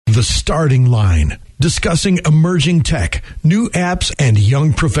The Starting Line, discussing emerging tech, new apps, and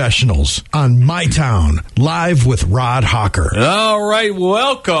young professionals on MyTown, live with Rod Hawker. All right,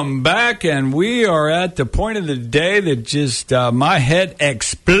 welcome back, and we are at the point of the day that just my head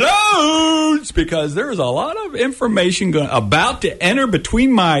explodes because there is a lot of information about to enter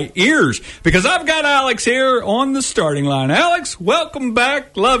between my ears because I've got Alex here on the starting line. Alex, welcome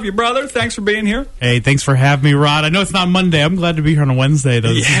back. Love you, brother. Thanks for being here. Hey, thanks for having me, Rod. I know it's not Monday. I'm glad to be here on a Wednesday,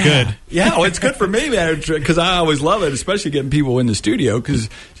 though. This is good. Yeah, well, it's good for me, man, because I always love it, especially getting people in the studio because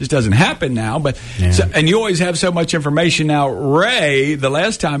it just doesn't happen now. But and you always have so much information. Now, Ray, the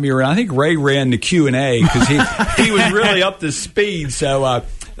last time you were on, I think Ray ran the Q&A because he was really up to speed. So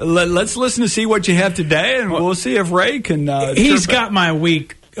let's listen to see what you have today, and we'll see if Ray can. He's got my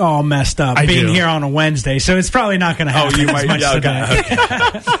week all messed up being here on a Wednesday, so it's probably not going to happen as much today.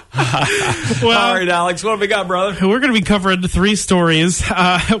 Okay. Well, all right, Alex, what have we got, brother? We're going to be covering 3 stories.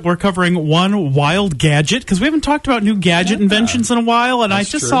 We're covering one wild gadget, because we haven't talked about new gadget inventions in a while, and I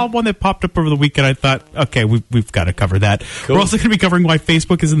just saw one that popped up over the weekend. I thought, okay, we've got to cover that. Cool. We're also going to be covering why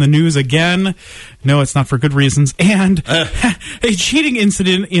Facebook is in the news again. No, it's not for good reasons. And a cheating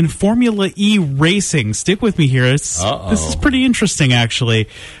incident in Formula E racing. Stick with me here. This is pretty interesting, actually.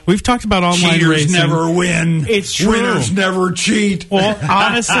 We've talked about online Cheaters racing. never win. It's true. Winners never cheat. Well,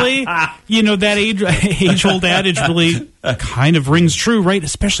 honestly, that age-old adage really kind of rings true, right?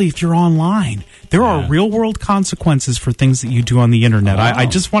 Especially if you're online. There are real-world consequences for things that you do on the internet. I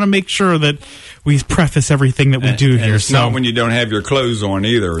just want to make sure that we preface everything that we do here. It's not when you don't have your clothes on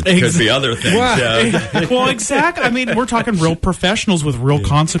either. It could be other things. Well, exactly. I mean, we're talking real professionals with real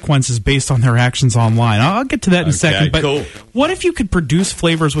consequences based on their actions online. I'll get to that in a second. But what if you could produce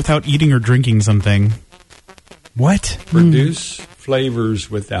flavors without eating or drinking something? What? Produce flavors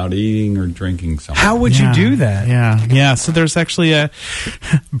without eating or drinking something. How would you do that? Yeah. So there's actually a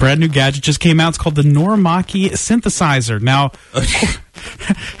brand new gadget just came out. It's called the Norimaki synthesizer. Now,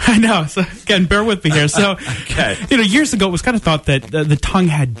 I know. So again, bear with me here. So, years ago, it was kind of thought that the tongue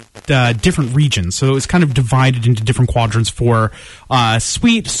had different regions. So it was kind of divided into different quadrants for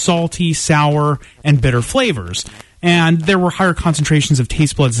sweet, salty, sour, and bitter flavors. And there were higher concentrations of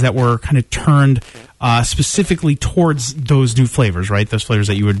taste buds that were kind of turned specifically towards those new flavors, right? Those flavors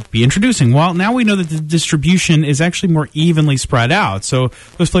that you would be introducing. Well, now we know that the distribution is actually more evenly spread out. So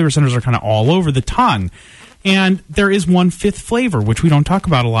those flavor centers are kind of all over the tongue. And there is 1/5 flavor, which we don't talk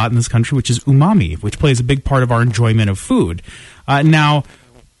about a lot in this country, which is umami, which plays a big part of our enjoyment of food. Now,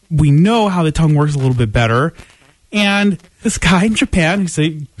 we know how the tongue works a little bit better. And this guy in Japan, he's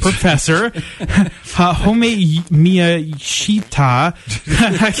a professor, Home Miyashita,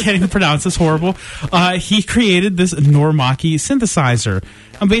 I can't even pronounce this, horrible, he created this Norimaki synthesizer.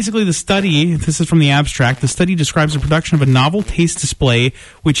 And basically the study, this is from the abstract, the study describes the production of a novel taste display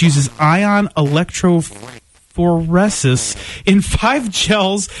which uses ion electrophoresis in 5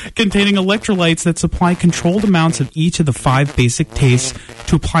 gels containing electrolytes that supply controlled amounts of each of the 5 basic tastes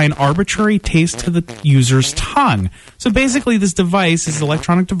to apply an arbitrary taste to the user's tongue. So basically this device is an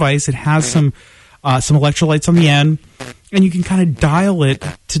electronic device. It has some electrolytes on the end, and you can kind of dial it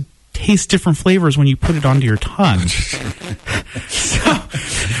to taste different flavors when you put it onto your tongue.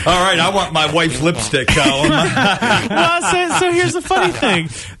 All right, I want my wife's lipstick. Well, so here's the funny thing.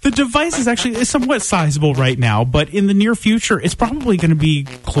 The device is actually somewhat sizable right now, but in the near future, it's probably going to be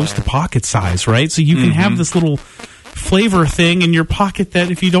close to pocket size, right? So you can have this little flavor thing in your pocket that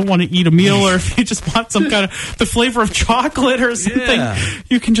if you don't want to eat a meal or if you just want some kind of the flavor of chocolate or something,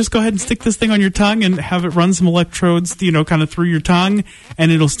 you can just go ahead and stick this thing on your tongue and have it run some electrodes, kind of through your tongue,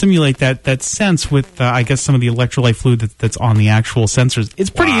 and it'll stimulate that sense with, I guess, some of the electrolyte fluid that's on the actual sensors.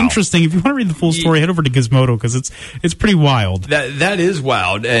 It's pretty interesting. If you want to read the full story, head over to Gizmodo because it's pretty wild. That is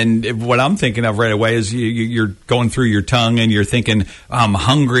wild. And what I'm thinking of right away is you're going through your tongue and you're thinking, I'm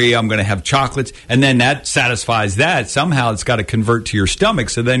hungry, I'm going to have chocolates, and then that satisfies that. Somehow it's got to convert to your stomach,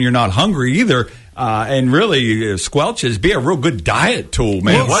 so then you're not hungry either. And really, squelches be a real good diet tool,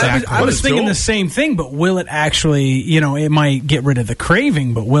 man. Well, I was thinking the same thing, but will it actually, it might get rid of the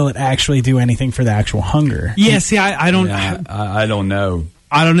craving, but will it actually do anything for the actual hunger? Yeah, see, I don't... I don't know.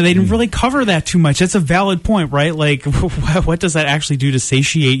 I don't know. They didn't really cover that too much. That's a valid point, right? Like, what does that actually do to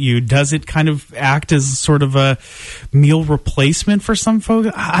satiate you? Does it kind of act as sort of a meal replacement for some folks?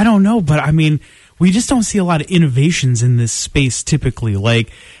 I don't know, but I mean... We just don't see a lot of innovations in this space typically. Like,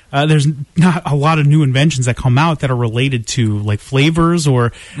 there's not a lot of new inventions that come out that are related to like flavors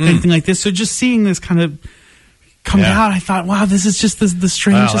or anything like this. So just seeing this kind of come out, I thought, wow, this is just the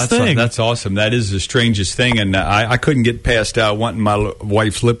strangest thing. That's awesome. That is the strangest thing, and I couldn't get past wanting my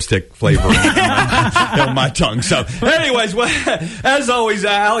wife's lipstick flavor on my tongue. So, anyways, as always,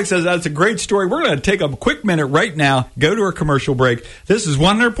 Alex says that's a great story. We're going to take a quick minute right now, go to our commercial break. This is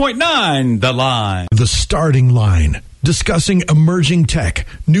 100.9 The Line. The Starting Line. Discussing emerging tech,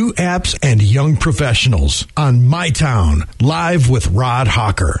 new apps, and young professionals on My Town, live with Rod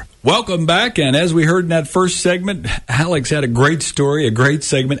Hawker. Welcome back, and as we heard in that first segment, Alex had a great story, a great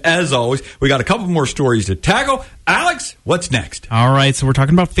segment. As always, we got a couple more stories to tackle. Alex, what's next? All right, so we're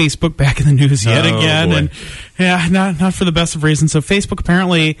talking about Facebook back in the news yet again, boy. and not for the best of reasons. So Facebook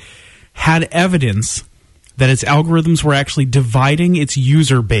apparently had evidence that its algorithms were actually dividing its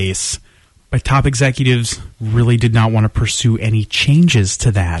user base. But top executives really did not want to pursue any changes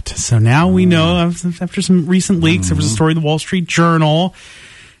to that. So now we know, after some recent leaks, there was a story in the Wall Street Journal,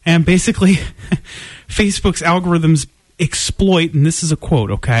 and basically Facebook's algorithms exploit, and this is a quote,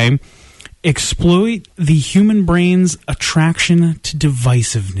 okay, exploit the human brain's attraction to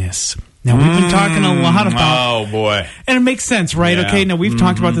divisiveness. Now, we've been talking a lot about... Oh, boy. And it makes sense, right? Yeah. Okay, now we've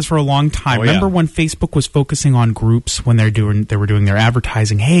talked about this for a long time. Remember when Facebook was focusing on groups when they were doing their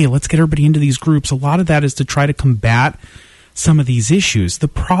advertising? Hey, let's get everybody into these groups. A lot of that is to try to combat some of these issues. The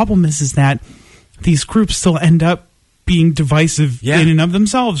problem is that these groups still end up being divisive in and of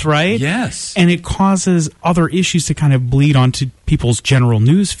themselves, right? Yes. And it causes other issues to kind of bleed onto people's general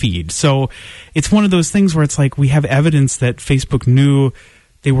news feed. So it's one of those things where it's like we have evidence that Facebook knew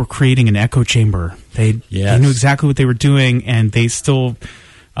they were creating an echo chamber. They knew exactly what they were doing, and they still...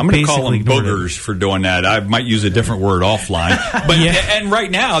 I'm going to call them boogers for doing that. I might use a different word offline. But and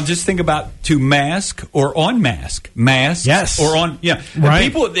right now, just think about to mask or unmask. Mask or on... Yeah. Right.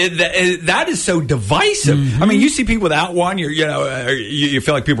 People, that is so divisive. Mm-hmm. I mean, you see people without one, you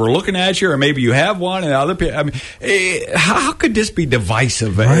feel like people are looking at you, or maybe you have one, and other people... I mean, how could this be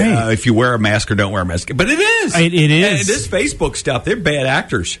divisive if you wear a mask or don't wear a mask? But it is. It is. And this Facebook stuff, they're bad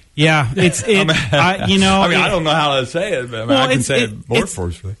actors. Yeah. I don't know how to say it, but I can say it more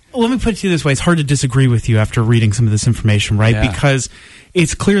forcefully. Let me put it to you this way. It's hard to disagree with you after reading some of this information, right? Yeah. Because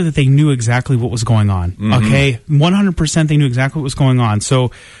it's clear that they knew exactly what was going on, okay? 100% they knew exactly what was going on. So,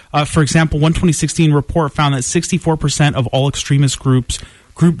 for example, one 2016 report found that 64% of all extremist group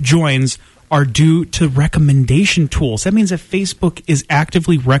joins are due to recommendation tools. That means that Facebook is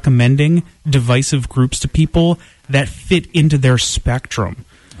actively recommending divisive groups to people that fit into their spectrum.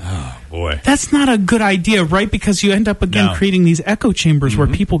 Oh, boy. That's not a good idea, right? Because you end up, creating these echo chambers where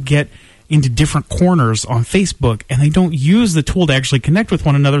people get into different corners on Facebook, and they don't use the tool to actually connect with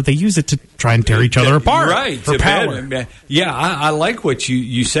one another. They use it to try and tear each other apart. Right. For power. Yeah, I like what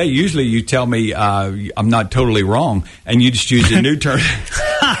you say. Usually you tell me I'm not totally wrong, and you just use a new term.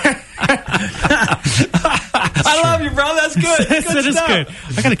 I love you, bro. That's good. That is good.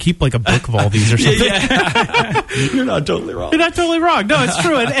 I got to keep like a book of all these or something. You're not totally wrong. You're not totally wrong. No, it's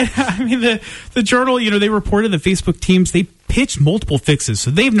true. And I mean, the journal, they reported that Facebook teams, they pitched multiple fixes.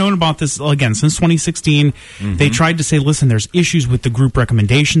 So they've known about this, again, since 2016. They tried to say, listen, there's issues with the group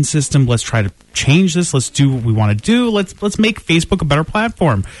recommendation system. Let's try to change this. Let's do what we want to do. Let's make Facebook a better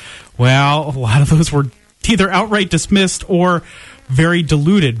platform. Well, a lot of those were either outright dismissed or very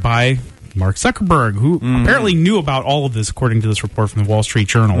diluted by Mark Zuckerberg, who apparently knew about all of this, according to this report from the Wall Street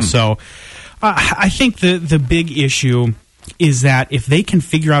Journal. So I think the big issue is that if they can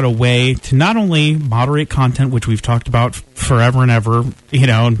figure out a way to not only moderate content, which we've talked about forever and ever,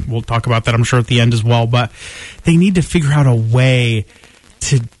 and we'll talk about that, I'm sure, at the end as well, but they need to figure out a way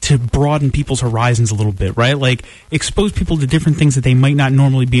to broaden people's horizons a little bit, right? Like expose people to different things that they might not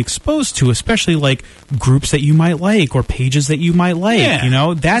normally be exposed to, especially like groups that you might like or pages that you might like.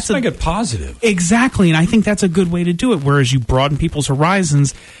 That's make it positive. Exactly, and I think that's a good way to do it. Whereas you broaden people's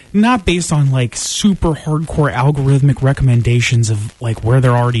horizons, not based on like super hardcore algorithmic recommendations of like where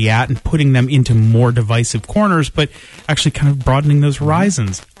they're already at and putting them into more divisive corners, but actually kind of broadening those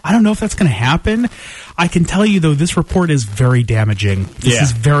horizons. I don't know if that's going to happen. I can tell you, though, this report is very damaging. This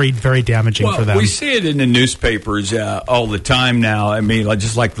is very, very damaging for them. We see it in the newspapers all the time now. I mean,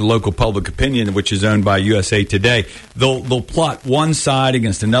 just like the local Public Opinion, which is owned by USA Today, they'll plot one side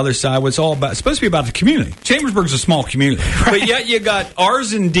against another side. It's all about. It's supposed to be about the community. Chambersburg's a small community, but yet you got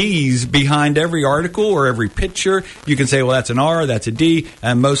R's and D's behind every article or every picture. You can say, well, that's an R, that's a D,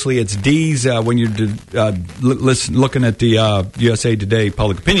 and mostly it's D's when you're looking at the USA Today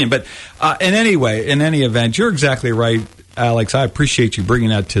Public Opinion. But in any event, you're exactly right, Alex. I appreciate you bringing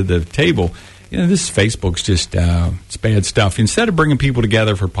that to the table. This Facebook's just it's bad stuff. Instead of bringing people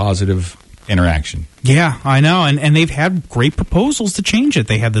together for positive interaction. Yeah, I know. And they've had great proposals to change it.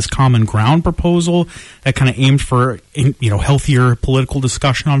 They had this common ground proposal that kind of aimed for, healthier political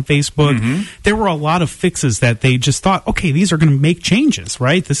discussion on Facebook. Mm-hmm. There were a lot of fixes that they just thought, okay, these are going to make changes,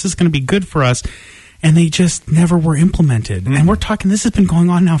 right? This is going to be good for us. And they just never were implemented. Mm-hmm. And we're talking, this has been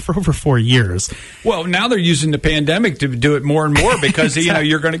going on now for over 4 years. Well, now they're using the pandemic to do it more and more because, exactly.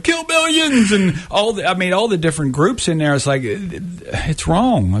 You're going to kill billions and all the different groups in there. It's like, it's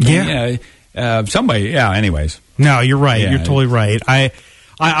wrong. I mean, anyways. No, you're right. Yeah, you're totally right.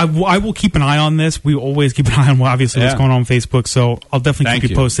 I will keep an eye on this. We always keep an eye on what's going on Facebook. So I'll definitely keep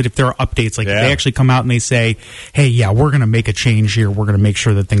you posted if there are updates. Like if they actually come out and they say, hey, we're going to make a change here. We're going to make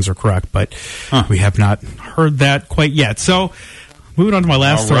sure that things are correct. But we have not heard that quite yet. So moving on to my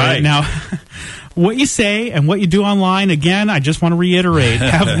last story. Right. Now, what you say and what you do online, again, I just want to reiterate,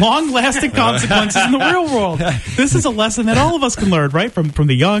 have long-lasting consequences in the real world. This is a lesson that all of us can learn, right? From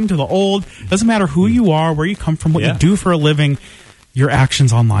the young to the old. Doesn't matter who you are, where you come from, what you do for a living. Your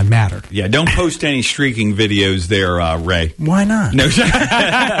actions online matter. Yeah, don't post any streaking videos there, Ray. Why not? No.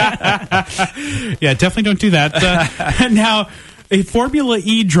 Yeah, definitely don't do that. Now, a Formula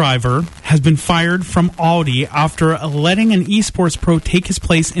E driver has been fired from Audi after letting an esports pro take his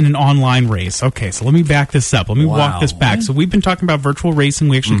place in an online race. Okay, so let me back this up. Let me walk this back. So we've been talking about virtual racing.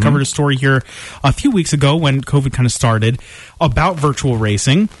 We actually covered a story here a few weeks ago when COVID kind of started about virtual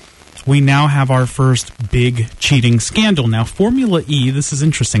racing. We now have our first big cheating scandal. Now, Formula E, this is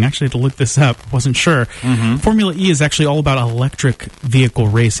interesting. I actually had to look this up. Wasn't sure. Mm-hmm. Formula E is actually all about electric vehicle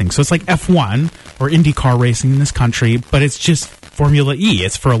racing. So it's like F1 or IndyCar racing in this country, but it's just Formula E.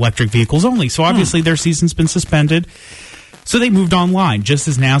 It's for electric vehicles only. So obviously their season's been suspended. So they moved online, just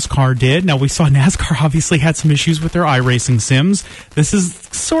as NASCAR did. Now, we saw NASCAR obviously had some issues with their iRacing sims. This is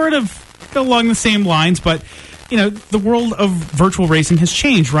sort of along the same lines, but the world of virtual racing has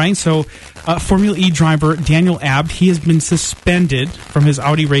changed, right? So Formula E driver Daniel Abt, he has been suspended from his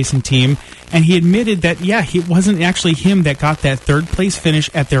Audi racing team, and he admitted that, it wasn't actually him that got that third-place finish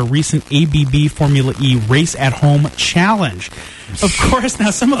at their recent ABB Formula E Race at Home Challenge. Of course,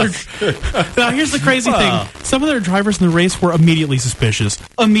 now here's the crazy thing. Some of their drivers in the race were immediately suspicious.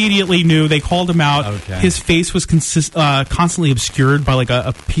 Immediately knew. They called him out. Okay. His face was constantly obscured by like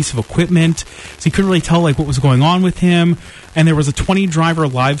a piece of equipment, so you couldn't really tell like what was going on with him. And there was a 20-driver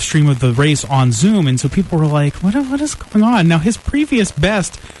live stream of the race on Zoom, and so people were like, what is going on? Now, his previous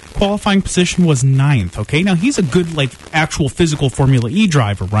best qualifying position was 9th, okay? Now, he's a good, like, actual physical Formula E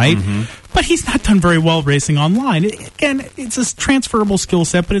driver, right? Mm-hmm. But he's not done very well racing online. Again, it's a transferable skill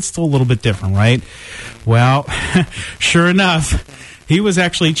set, but it's still a little bit different, right? Well, sure enough, he was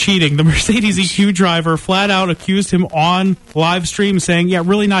actually cheating. The Mercedes EQ driver flat out accused him on live stream saying,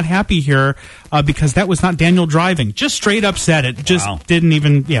 really not happy here because that was not Daniel driving. Just straight up said it. Just didn't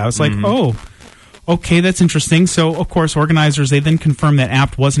even, it's like, okay, that's interesting. So, of course, organizers, they then confirmed that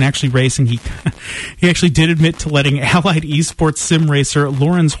Abt wasn't actually racing. He actually did admit to letting Allied Esports sim racer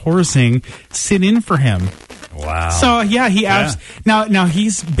Lawrence Horsing sit in for him. Wow. So, he asked. Now,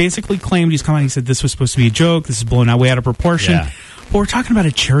 he's basically claimed, he's come out, he said this was supposed to be a joke. This is blown way out of proportion. Yeah. But we're talking about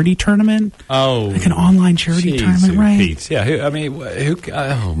a charity tournament. Oh. Like an online charity tournament, right? Pete. Yeah.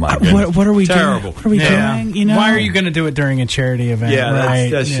 Oh, my goodness. What are we Terrible. doing? What are we doing? Why are you going to do it during a charity event? Yeah, right?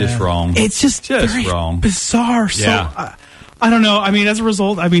 that's just wrong. It's just very wrong. Bizarre. So, I don't know. I mean, as a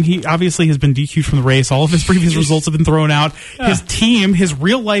result, he obviously has been DQ'd from the race. All of his previous results have been thrown out. Yeah. His team, his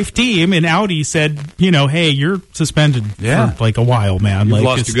real-life team in Audi said, hey, you're suspended for like a while, man. You've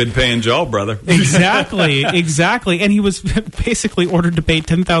lost a good-paying job, brother. Exactly. And he was basically ordered to pay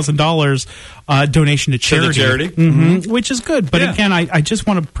 $10,000 donation to charity. Mm-hmm. Which is good. But again, I just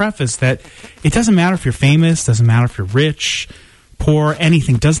want to preface that it doesn't matter if you're famous, doesn't matter if you're rich, poor,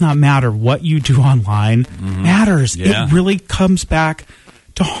 anything, does not matter. What you do online matters. It really comes back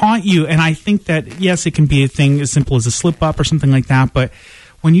to haunt you. And I think that, yes, it can be a thing as simple as a slip up or something like that, but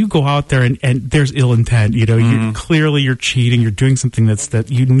when you go out there and there's ill intent, you're cheating, you're doing something that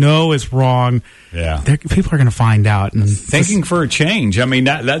is wrong. Yeah, people are going to find out. And thinking for a change. I mean,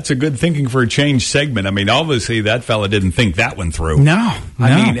 that's a good thinking for a change segment. I mean, obviously that fella didn't think that one through. No.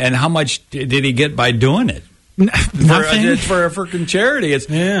 I mean, and how much did he get by doing it? Nothing. For a freaking charity.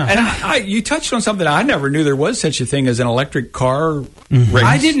 And you touched on something. I never knew there was such a thing as an electric car race.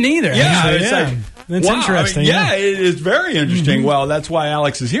 I didn't either. That's interesting. It is very interesting. Mm-hmm. Well, that's why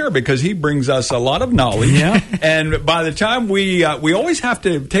Alex is here, because he brings us a lot of knowledge. Yeah. And by the time we always have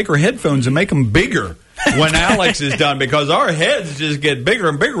to take our headphones and make them bigger when Alex is done, because our heads just get bigger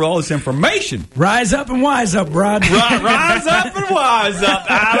and bigger with all this information. Rise up and wise up, Rod. Rise up and wise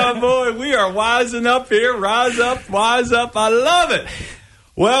up. Boy, we are wising up here. Rise up, wise up. I love it.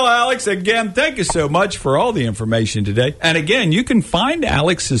 Well, Alex, again, thank you so much for all the information today. And again, you can find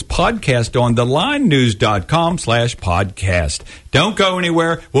Alex's podcast on thelinenews.com/podcast. Don't go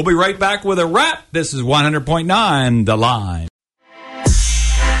anywhere. We'll be right back with a wrap. This is 100.9 The Line.